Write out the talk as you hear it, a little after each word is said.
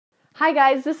Hi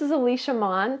guys, this is Alicia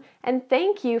Mon, and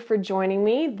thank you for joining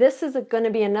me. This is going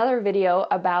to be another video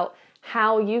about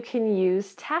how you can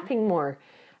use tapping more.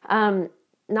 Not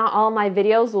all my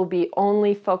videos will be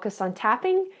only focused on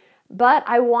tapping, but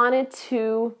I wanted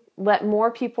to let more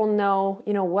people know,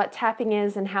 what tapping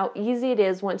is and how easy it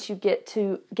is once you get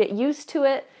used to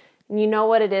it and you know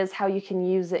what it is, how you can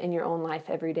use it in your own life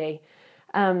every day.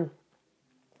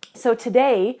 So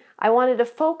today I wanted to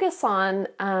focus on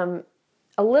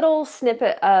a little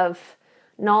snippet of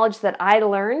knowledge that I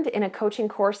learned in a coaching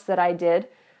course that I did.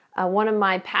 One of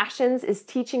my passions is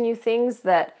teaching you things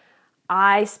that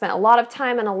I spent a lot of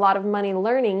time and a lot of money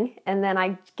learning, and then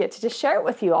I get to just share it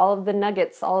with you, all of the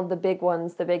nuggets, all of the big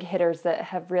ones, the big hitters that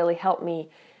have really helped me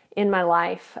in my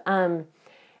life. And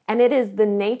it is the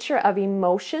nature of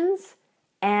emotions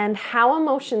and how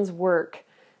emotions work.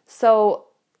 So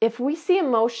if we see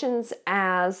emotions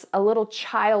as a little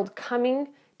child coming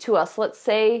to us, let's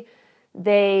say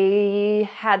they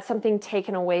had something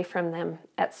taken away from them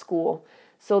at school,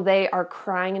 so they are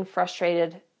crying and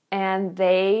frustrated, and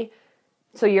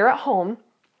so you're at home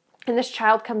and this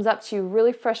child comes up to you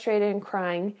really frustrated and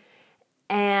crying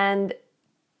and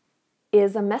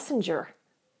is a messenger,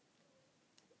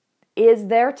 is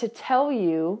there to tell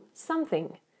you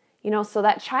something, so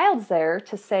that child's there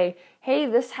to say, hey,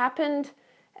 this happened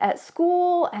at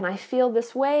school and I feel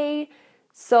this way.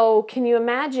 So can you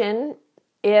imagine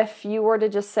if you were to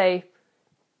just say,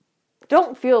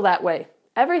 don't feel that way,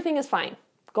 everything is fine,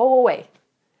 go away,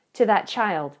 to that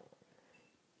child?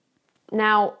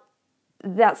 Now,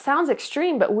 that sounds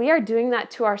extreme, but we are doing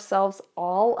that to ourselves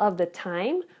all of the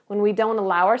time when we don't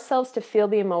allow ourselves to feel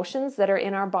the emotions that are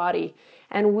in our body,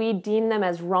 and we deem them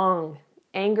as wrong.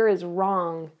 Anger is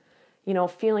wrong.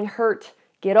 Feeling hurt,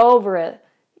 get over it.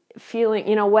 Feeling,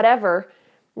 whatever.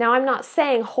 Now, I'm not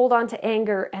saying hold on to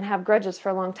anger and have grudges for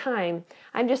a long time.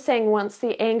 I'm just saying once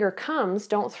the anger comes,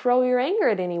 don't throw your anger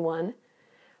at anyone,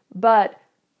 but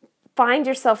find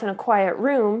yourself in a quiet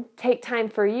room, take time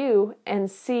for you,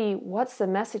 and see what's the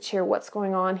message here, what's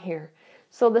going on here.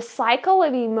 So the cycle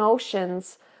of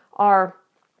emotions are,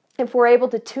 if we're able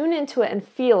to tune into it and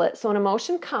feel it, so an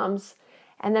emotion comes,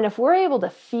 and then if we're able to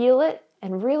feel it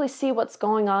and really see what's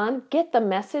going on, get the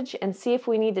message and see if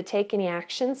we need to take any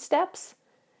action steps,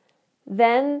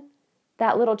 then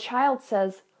that little child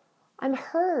says, I'm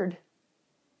heard.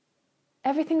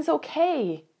 Everything's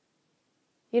okay.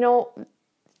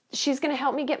 She's going to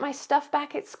help me get my stuff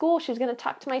back at school. She's going to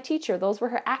talk to my teacher. Those were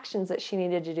her actions that she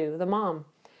needed to do, the mom.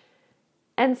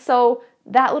 And so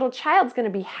that little child's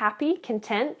going to be happy,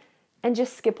 content, and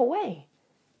just skip away.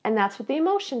 And that's what the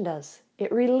emotion does.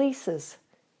 It releases.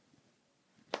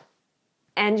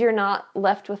 And you're not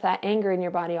left with that anger in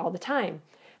your body all the time.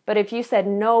 But if you said,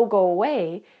 no, go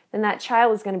away, then that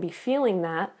child is going to be feeling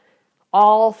that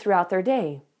all throughout their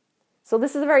day. So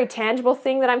this is a very tangible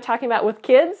thing that I'm talking about with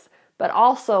kids, but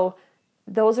also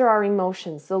those are our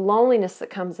emotions, the loneliness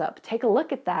that comes up. Take a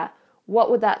look at that.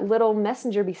 What would that little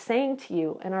messenger be saying to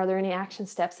you? And are there any action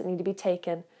steps that need to be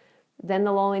taken? Then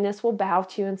the loneliness will bow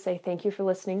to you and say, thank you for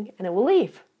listening, and it will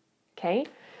leave. Okay?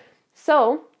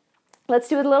 So let's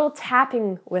do a little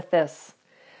tapping with this.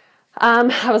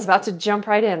 I was about to jump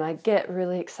right in. I get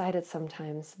really excited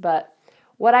sometimes. But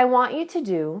what I want you to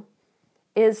do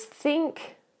is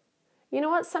think,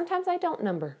 sometimes I don't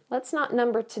number. Let's not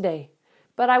number today.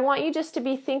 But I want you just to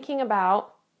be thinking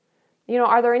about,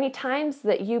 are there any times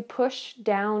that you push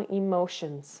down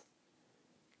emotions?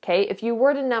 Okay, if you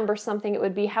were to number something, it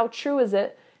would be, how true is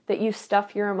it that you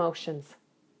stuff your emotions,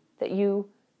 that you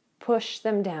push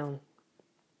them down?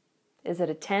 Is it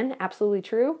a 10? Absolutely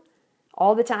true?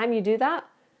 All the time you do that?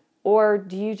 Or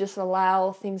do you just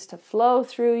allow things to flow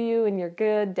through you and you're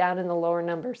good down in the lower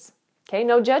numbers? Okay,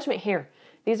 no judgment here.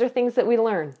 These are things that we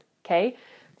learn, okay?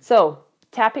 So,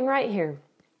 tapping right here,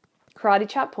 karate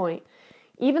chop point.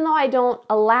 Even though I don't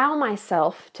allow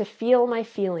myself to feel my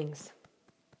feelings,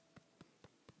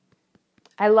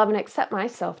 I love and accept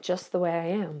myself just the way I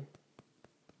am.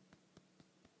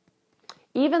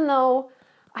 Even though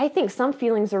I think some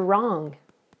feelings are wrong,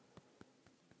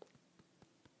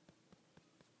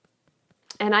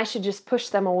 and I should just push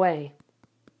them away.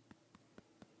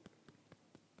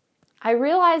 I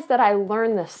realize that I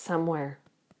learned this somewhere,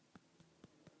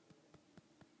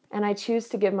 and I choose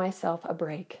to give myself a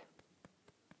break.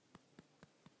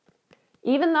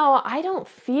 Even though I don't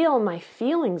feel my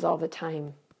feelings all the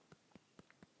time,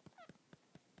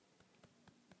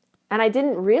 and I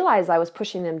didn't realize I was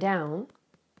pushing them down,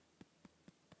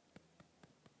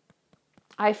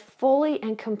 I fully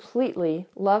and completely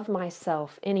love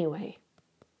myself anyway.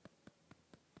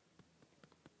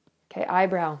 Okay,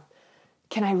 eyebrow.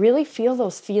 can I really feel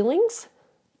those feelings?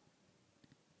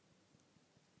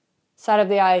 Side of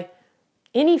the eye,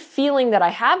 any feeling that I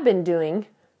have been doing,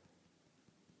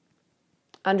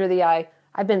 under the eye,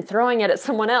 I've been throwing it at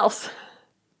someone else.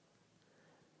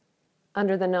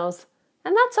 Under the nose,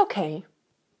 and that's okay.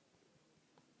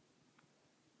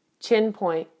 Chin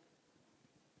point.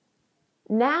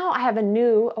 Now I have a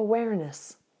new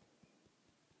awareness.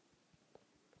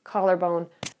 Collarbone.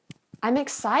 I'm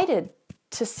excited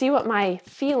to see what my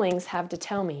feelings have to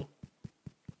tell me.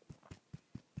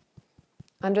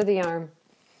 Under the arm.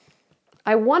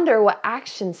 I wonder what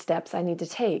action steps I need to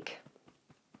take.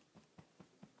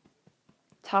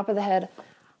 Top of the head.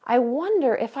 I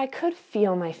wonder if I could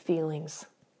feel my feelings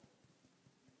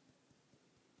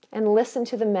and listen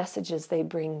to the messages they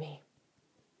bring me.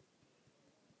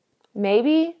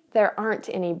 Maybe there aren't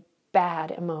any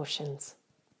bad emotions.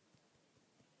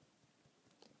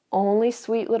 Only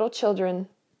sweet little children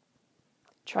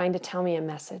trying to tell me a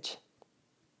message.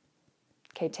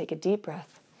 Okay, take a deep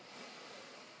breath.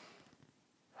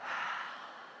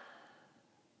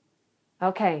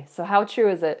 Okay, so how true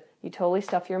is it? You totally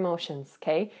stuff your emotions,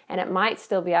 okay? And it might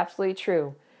still be absolutely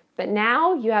true. But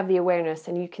now you have the awareness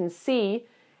and you can see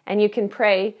and you can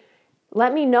pray,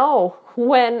 let me know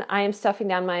when I am stuffing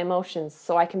down my emotions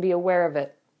so I can be aware of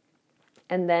it.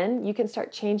 And then you can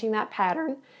start changing that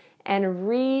pattern and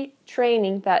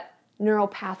retraining that neural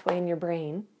pathway in your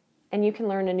brain, and you can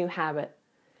learn a new habit.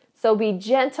 So be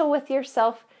gentle with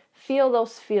yourself, feel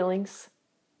those feelings,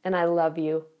 and I love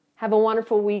you. Have a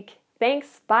wonderful week.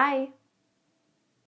 Thanks. Bye.